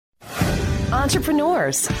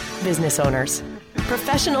entrepreneurs, business owners,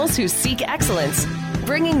 professionals who seek excellence,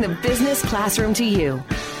 bringing the business classroom to you.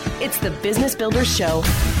 It's the Business Builders Show.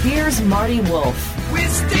 Here's Marty Wolff. We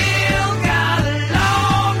still got a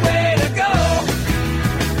long way to go.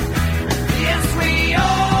 Yes, we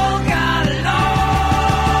all got a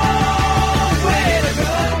long way to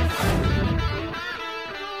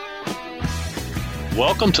go.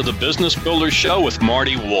 Welcome to the Business Builders Show with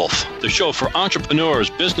Marty Wolff, the show for entrepreneurs,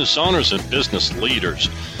 business owners, and business leaders.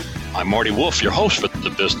 I'm Marty Wolff, your host for the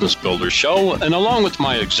Business Builders Show, and along with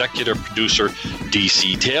my executive producer,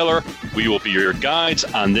 DC Taylor, we will be your guides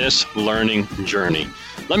on this learning journey.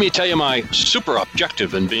 Let me tell you my super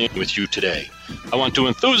objective in being with you today. I want to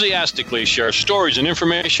enthusiastically share stories and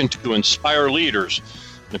information to inspire leaders.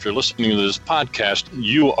 And if you're listening to this podcast,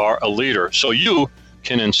 you are a leader, so you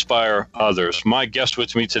can inspire others. My guest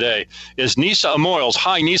with me today is Nisa Amoils.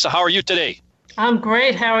 Hi, Nisa. How are you today? I'm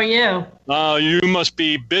great. How are you? You must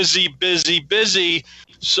be busy.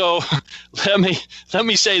 So let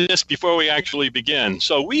me say this before we actually begin.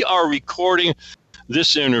 So we are recording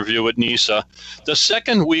this interview with Nisa the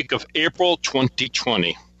second week of April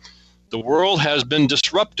 2020. The world has been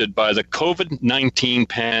disrupted by the COVID-19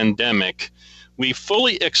 pandemic. We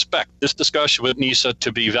fully expect this discussion with Nisa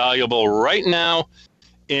to be valuable right now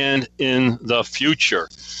and in the future.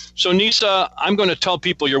 So Nisa, I'm going to tell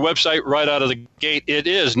people your website right out of the gate. It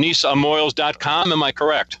is nisaamoils.com. Am I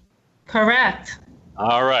correct? Correct.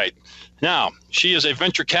 All right. Now, she is a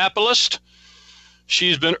venture capitalist.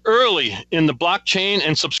 She's been early in the blockchain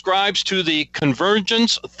and subscribes to the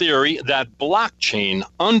convergence theory that blockchain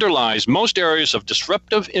underlies most areas of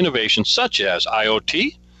disruptive innovation such as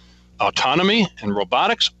IoT, autonomy and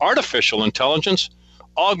robotics, artificial intelligence,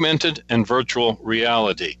 augmented and virtual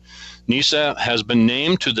reality. Nisa has been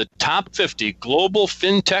named to the top 50 global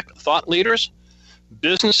fintech thought leaders,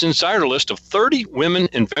 Business Insider list of 30 women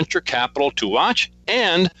in venture capital to watch,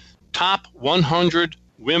 and top 100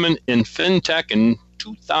 women in fintech in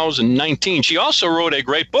 2019. She also wrote a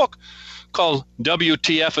great book called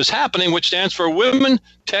WTF is Happening, which stands for Women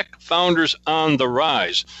Tech Founders on the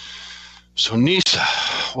Rise. So Nisa,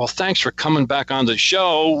 well, thanks for coming back on the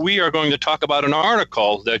show. We are going to talk about an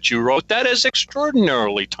article that you wrote that is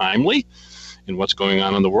extraordinarily timely in what's going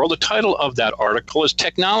on in the world. The title of that article is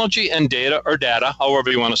Technology and Data, or Data, however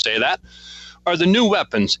you want to say that, are the new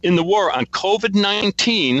weapons in the war on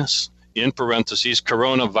COVID-19, in parentheses,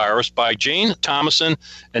 coronavirus, by Jane Thomason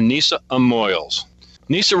and Nisa Amoils.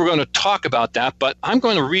 Nisa, we're going to talk about that, but I'm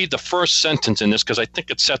going to read the first sentence in this because I think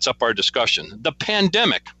it sets up our discussion. The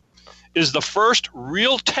pandemic is the first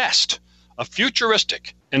real test of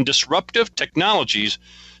futuristic and disruptive technologies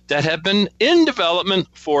that have been in development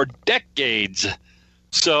for decades.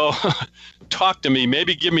 So talk to me,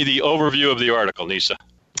 maybe give me the overview of the article, Nisa.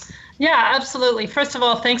 Yeah, absolutely. First of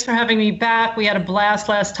all, thanks for having me back. We had a blast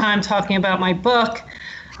last time talking about my book.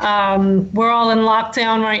 We're all in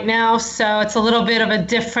lockdown right now, so it's a little bit of a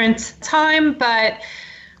different time, but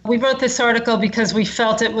we wrote this article because we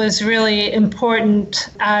felt it was really important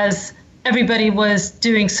as everybody was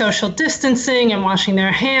doing social distancing and washing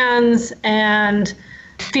their hands and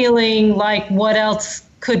feeling like what else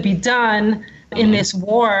could be done in this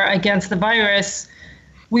war against the virus.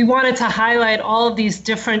 We wanted to highlight all of these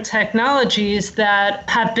different technologies that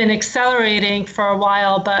have been accelerating for a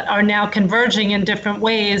while but are now converging in different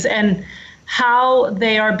ways and how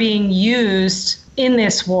they are being used in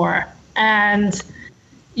this war. And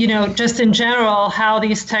just in general, how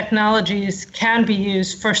these technologies can be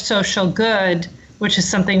used for social good, which is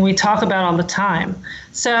something we talk about all the time.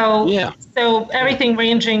 So everything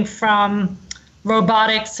ranging from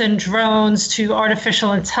robotics and drones to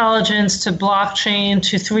artificial intelligence to blockchain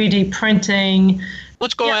to 3D printing.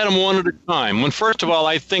 Let's go at them one at a time. First of all,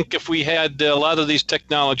 I think if we had a lot of these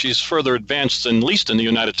technologies further advanced, at least in the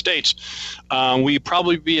United States, we'd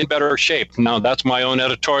probably be in better shape. Now, that's my own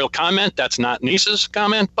editorial comment. That's not Nisa's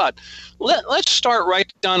comment. But let's start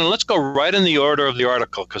right down and let's go right in the order of the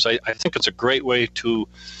article, because I think it's a great way to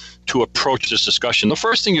approach this discussion. The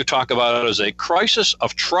first thing you talk about is a crisis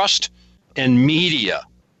of trust and media.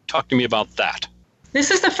 Talk to me about that. This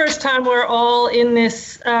is the first time we're all in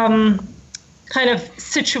this kind of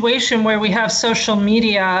situation where we have social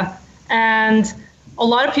media, and a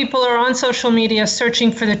lot of people are on social media searching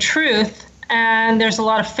for the truth, and there's a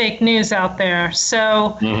lot of fake news out there.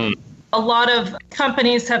 So a lot of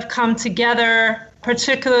companies have come together,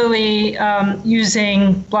 particularly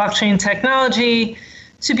using blockchain technology,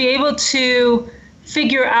 to be able to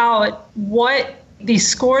figure out what the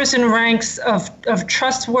scores and ranks of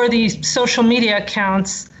trustworthy social media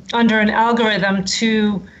accounts under an algorithm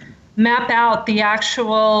to map out the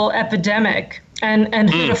actual epidemic and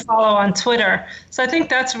who to follow on Twitter. So I think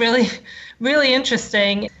that's really, really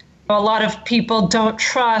interesting. A lot of people don't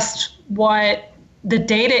trust what the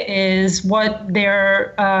data is, what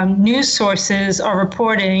their news sources are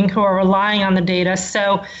reporting, who are relying on the data.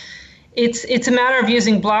 So it's a matter of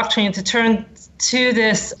using blockchain to turn to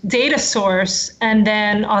this data source and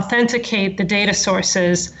then authenticate the data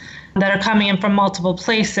sources that are coming in from multiple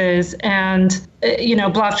places. And,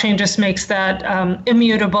 blockchain just makes that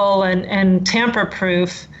immutable and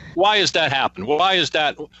tamper-proof. Why has that happened? Why is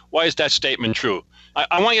that statement true?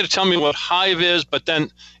 I want you to tell me what Hive is, but then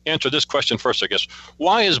answer this question first, I guess.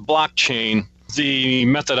 Why is blockchain the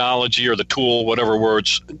methodology or the tool, whatever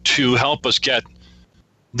words, to help us get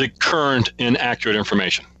the current and accurate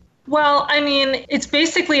information? Well, it's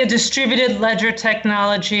basically a distributed ledger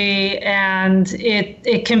technology, and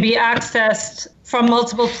it can be accessed from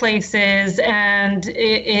multiple places, and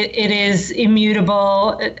it is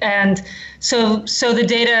immutable, and so the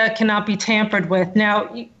data cannot be tampered with.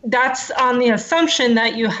 Now, that's on the assumption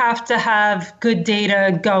that you have to have good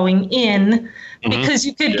data going in, because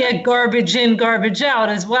you could get garbage in, garbage out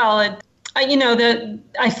as well.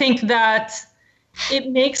 I think that it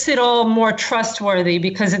makes it all more trustworthy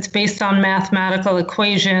because it's based on mathematical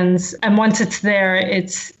equations, and once it's there,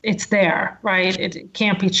 it's there, right? It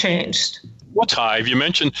can't be changed. What's Hive? You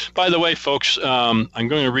mentioned, by the way, folks, I'm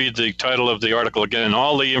going to read the title of the article again, and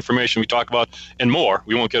all the information we talk about and more,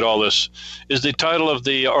 we won't get all this, is the title of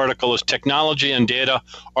the article is Technology and Data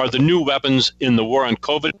Are the New Weapons in the War on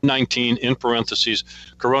COVID-19, in parentheses,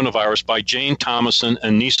 Coronavirus, by Jane Thomason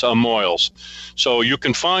and Nisa Moyles. So you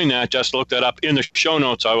can find that, just look that up. In the show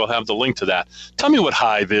notes, I will have the link to that. Tell me what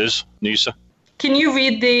Hive is, Nisa. Can you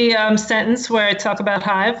read the sentence where I talk about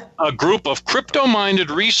Hive? A group of crypto-minded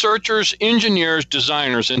researchers, engineers,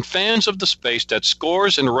 designers, and fans of the space that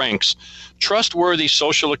scores and ranks trustworthy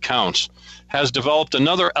social accounts has developed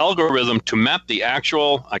another algorithm to map the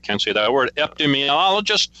actual, I can't say that word,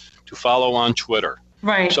 epidemiologist to follow on Twitter.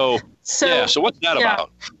 Right. So what's that about?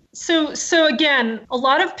 So again, a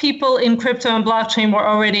lot of people in crypto and blockchain were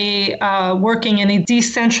already working in a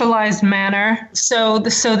decentralized manner. So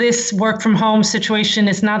this work from home situation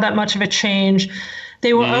is not that much of a change.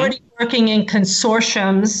 They were already working in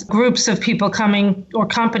consortiums, groups of people coming or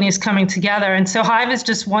companies coming together. And so Hive is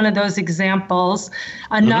just one of those examples.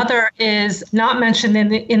 Another is not mentioned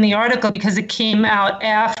in the article because it came out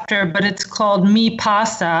after, but it's called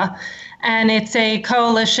MiPasa. And it's a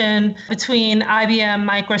coalition between IBM,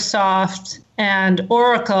 Microsoft, and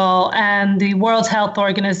Oracle, and the World Health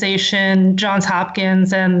Organization, Johns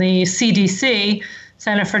Hopkins, and the CDC,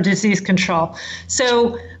 Center for Disease Control.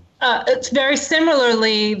 So it's very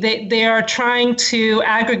similarly, they are trying to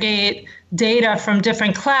aggregate data from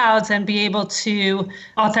different clouds and be able to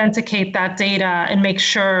authenticate that data and make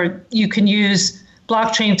sure you can use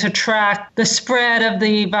blockchain to track the spread of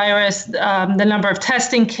the virus, the number of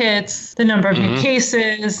testing kits, the number of new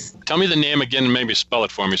cases. Tell me the name again and maybe spell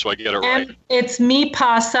it for me so I get it right. It's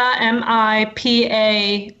MiPasa,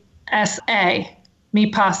 MiPasa,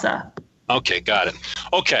 MiPasa. Okay, got it.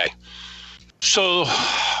 Okay, so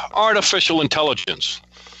artificial intelligence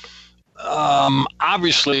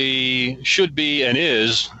obviously should be and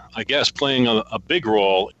is, I guess, playing a big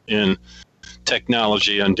role in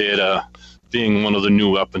technology and data being one of the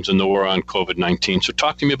new weapons in the war on COVID-19. So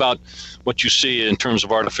talk to me about what you see in terms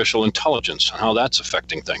of artificial intelligence and how that's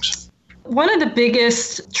affecting things. One of the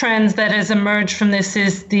biggest trends that has emerged from this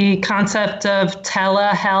is the concept of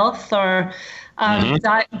telehealth, or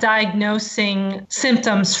diagnosing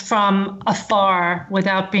symptoms from afar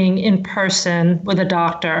without being in person with a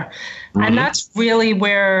doctor. And that's really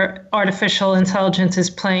where artificial intelligence is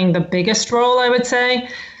playing the biggest role, I would say.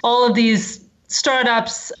 All of these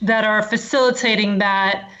startups that are facilitating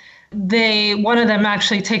that, one of them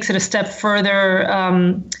actually takes it a step further.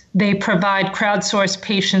 They provide crowdsourced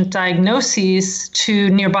patient diagnoses to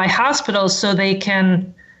nearby hospitals so they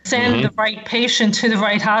can send the right patient to the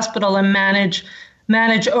right hospital and manage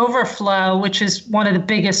overflow, which is one of the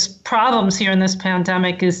biggest problems here in this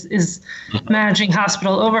pandemic is managing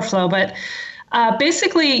hospital overflow. But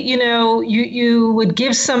basically, you would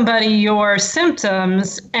give somebody your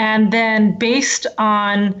symptoms, and then based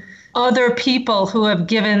on other people who have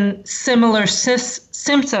given similar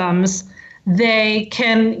symptoms, they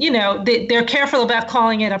can, they're careful about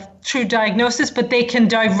calling it a true diagnosis, but they can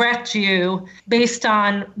direct you based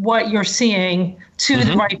on what you're seeing to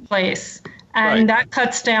the right place. And that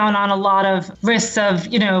cuts down on a lot of risks of,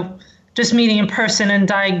 just meeting in person and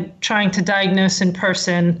trying to diagnose in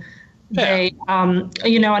person. They,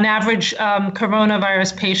 an average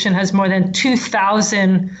coronavirus patient has more than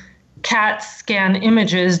 2,000 CAT scan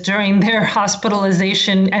images during their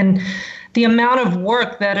hospitalization, and the amount of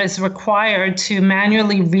work that is required to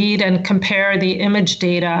manually read and compare the image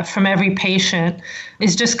data from every patient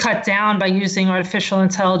is just cut down by using artificial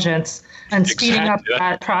intelligence and speeding up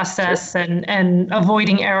that process and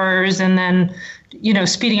avoiding errors, and then,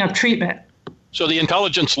 speeding up treatment. So the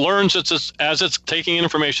intelligence learns as it's taking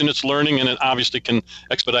information, it's learning, and it obviously can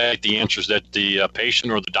expedite the answers that the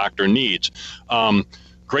patient or the doctor needs.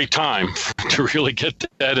 Great time to really get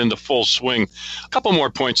that into full swing. A couple more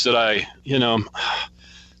points that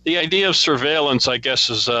the idea of surveillance, I guess,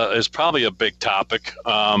 is probably a big topic.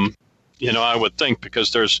 I would think,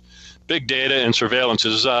 because there's big data and surveillance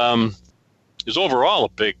is overall a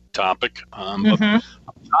big topic. But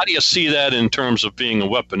how do you see that in terms of being a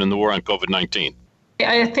weapon in the war on COVID-19?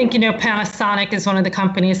 I think, Panasonic is one of the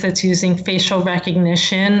companies that's using facial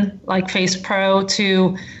recognition, like FacePro,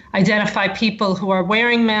 to identify people who are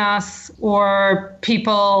wearing masks, or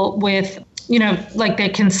people with, like they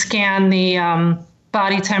can scan the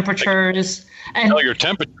body temperatures. And tell your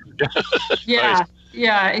temperature. Yeah, Nice.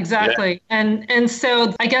 Yeah, exactly. Yeah. And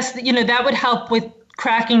so I guess, that would help with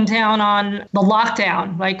cracking down on the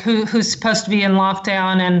lockdown, like who's supposed to be in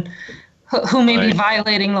lockdown and who may be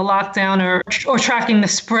violating the lockdown, or tracking the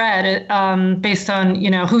spread based on,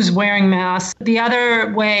 who's wearing masks. The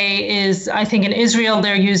other way is, I think in Israel,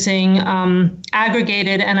 they're using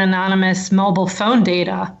aggregated and anonymous mobile phone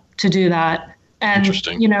data to do that. And,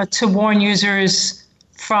 to warn users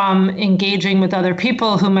from engaging with other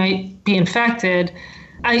people who might be infected.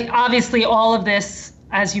 Obviously, all of this,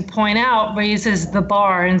 as you point out, raises the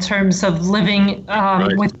bar in terms of living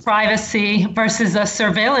with privacy versus a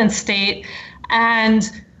surveillance state. And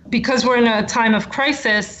because we're in a time of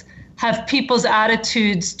crisis, have people's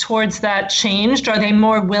attitudes towards that changed? Are they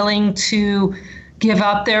more willing to give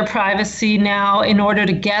up their privacy now in order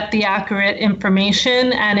to get the accurate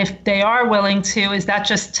information? And if they are willing to, is that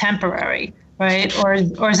just temporary, right? Or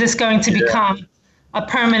is this going to become a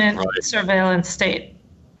permanent surveillance state?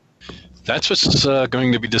 That's what's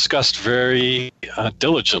going to be discussed very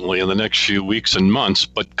diligently in the next few weeks and months.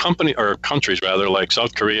 But countries like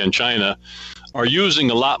South Korea and China are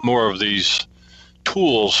using a lot more of these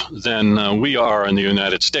tools than we are in the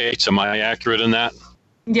United States. Am I accurate in that?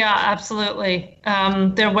 Yeah, absolutely.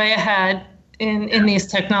 They're way ahead in these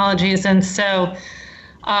technologies. And so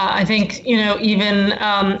I think, even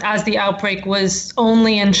as the outbreak was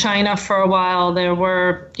only in China for a while, there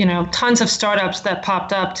were, tons of startups that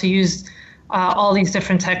popped up to use all these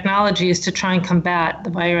different technologies to try and combat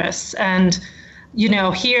the virus. And,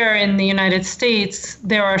 here in the United States,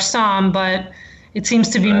 there are some, but it seems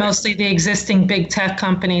to be mostly the existing big tech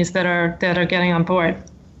companies that are getting on board.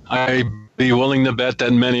 I'd be willing to bet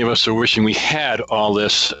that many of us are wishing we had all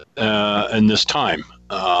this in this time.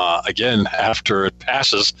 Again, after it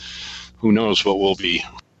passes, who knows what we'll be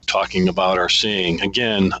talking about or seeing.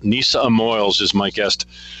 Again, Nisa Amoils is my guest.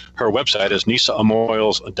 Her website is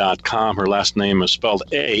nisaamoils.com. Her last name is spelled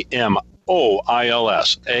Amoils,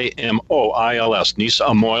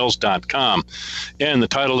 nisaamoils.com. And the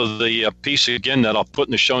title of the piece, again, that I'll put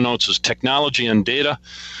in the show notes is Technology and Data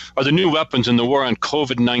Are the New Weapons in the War on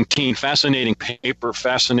COVID-19. Fascinating paper,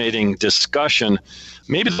 fascinating discussion.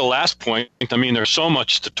 Maybe the last point, there's so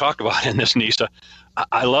much to talk about in this, Nisa.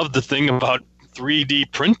 I love the thing about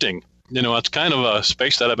 3D printing. It's kind of a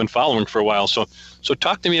space that I've been following for a while. So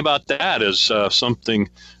talk to me about that as something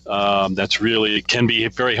that's really can be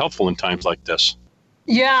very helpful in times like this.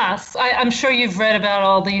 Yes, I'm sure you've read about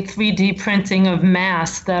all the 3D printing of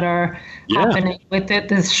masks that are happening with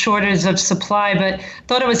this shortage of supply. But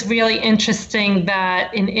thought it was really interesting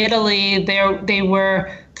that in Italy, they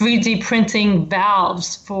were 3D printing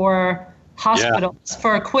valves for hospitals,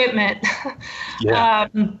 for equipment.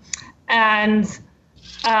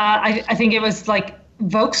 I think it was like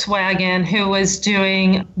Volkswagen who was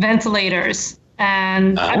doing ventilators.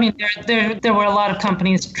 And there were a lot of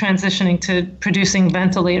companies transitioning to producing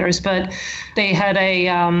ventilators, but they had a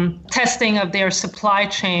testing of their supply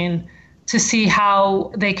chain to see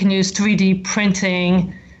how they can use 3D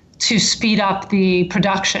printing to speed up the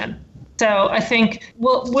production. So I think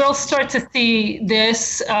we'll start to see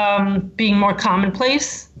this being more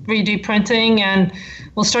commonplace, 3D printing, and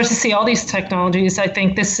we'll start to see all these technologies. I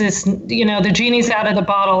think this is, the genie's out of the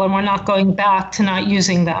bottle and we're not going back to not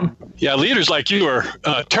using them. Yeah, leaders like you are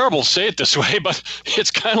terrible to say it this way, but it's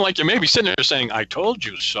kind of like you may be sitting there saying, I told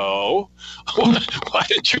you so. Why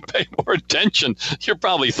didn't you pay more attention? You're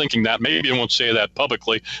probably thinking that. Maybe you won't say that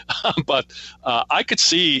publicly. But I could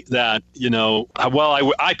see that,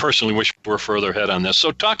 I personally wish we were further ahead on this.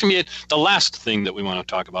 So talk to me, the last thing that we want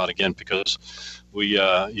to talk about again, because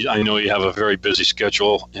I know you have a very busy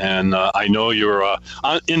schedule, and I know you're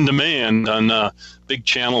in demand on big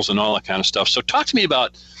channels and all that kind of stuff. So talk to me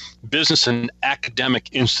about business and academic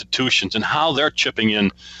institutions and how they're chipping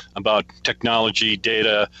in about technology,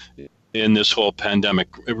 data in this whole pandemic.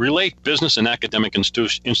 Relate business and academic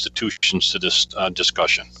institutions to this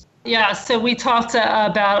discussion. Yeah, so we talked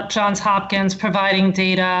about Johns Hopkins providing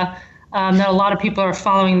data. That a lot of people are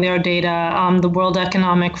following their data, the World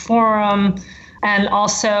Economic Forum, and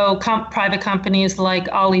also private companies like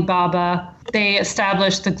Alibaba. They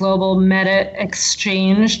established the Global Meta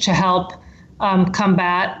Exchange to help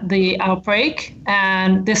combat the outbreak.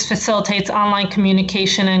 And this facilitates online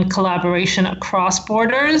communication and collaboration across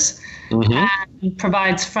borders and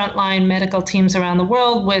provides frontline medical teams around the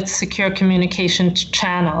world with secure communication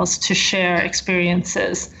channels to share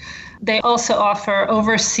experiences. They also offer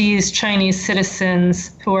overseas Chinese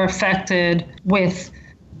citizens who are affected with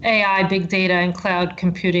AI, big data, and cloud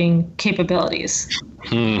computing capabilities.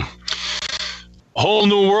 Whole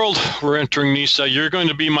new world we're entering, Nisa. You're going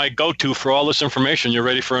to be my go-to for all this information. You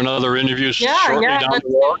ready for another interview shortly down the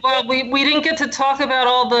road? Well, we didn't get to talk about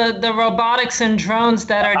all the robotics and drones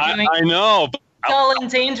that are doing I know. dull and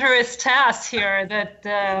dangerous tasks here. That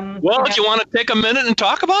if you want to take a minute and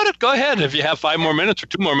talk about it, go ahead. If you have 5 more minutes or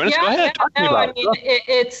 2 more minutes, go ahead. Talk to me about it.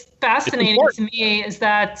 It's fascinating to me is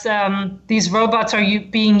that these robots are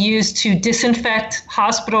being used to disinfect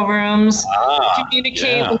hospital rooms,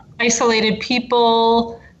 communicate with isolated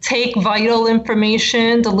people, take vital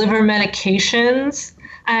information, deliver medications.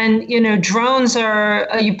 And, drones are,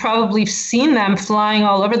 you've probably seen them flying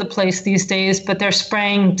all over the place these days, but they're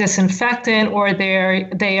spraying disinfectant or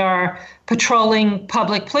they are patrolling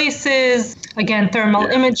public places, again, thermal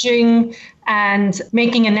imaging and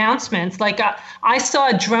making announcements. Like I saw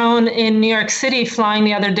a drone in New York City flying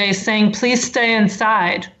the other day saying, please stay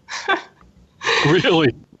inside.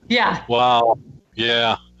 Really? Yeah. Wow.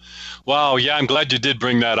 Yeah. Wow. Yeah, I'm glad you did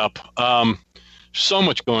bring that up. So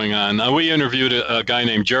much going on. We interviewed a guy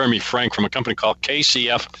named Jeremy Frank from a company called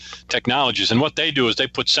KCF Technologies. And what they do is they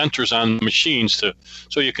put sensors on machines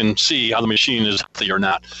so you can see how the machine is healthy or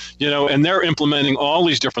not. And they're implementing all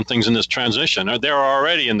these different things in this transition. They're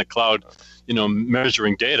already in the cloud,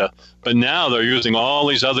 measuring data. But now they're using all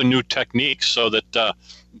these other new techniques so that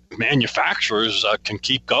manufacturers can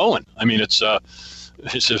keep going. I mean, it's a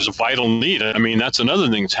vital need. I mean, that's another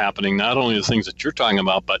thing that's happening, not only the things that you're talking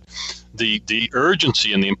about, but the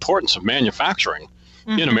urgency and the importance of manufacturing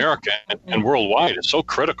in America and worldwide is so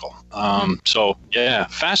critical. So, yeah,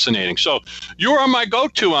 fascinating. So you are my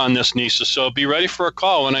go-to on this, Nisa, so be ready for a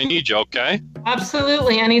call when I need you, okay?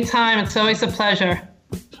 Absolutely. Anytime. It's always a pleasure.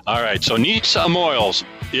 All right. So Nisa Amoils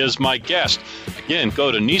is my guest. Again,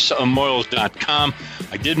 go to nisaamoils.com.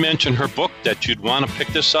 I did mention her book that you'd want to pick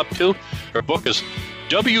this up too. Her book is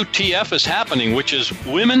WTF is Happening, which is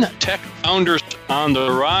Women Tech Founders on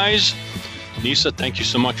the Rise. Nisa, thank you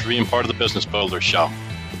so much for being part of the Business Builder Show.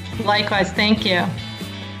 Likewise, thank you.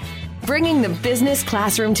 Bringing the business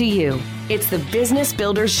classroom to you. It's the Business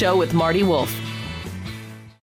Builder Show with Marty Wolff.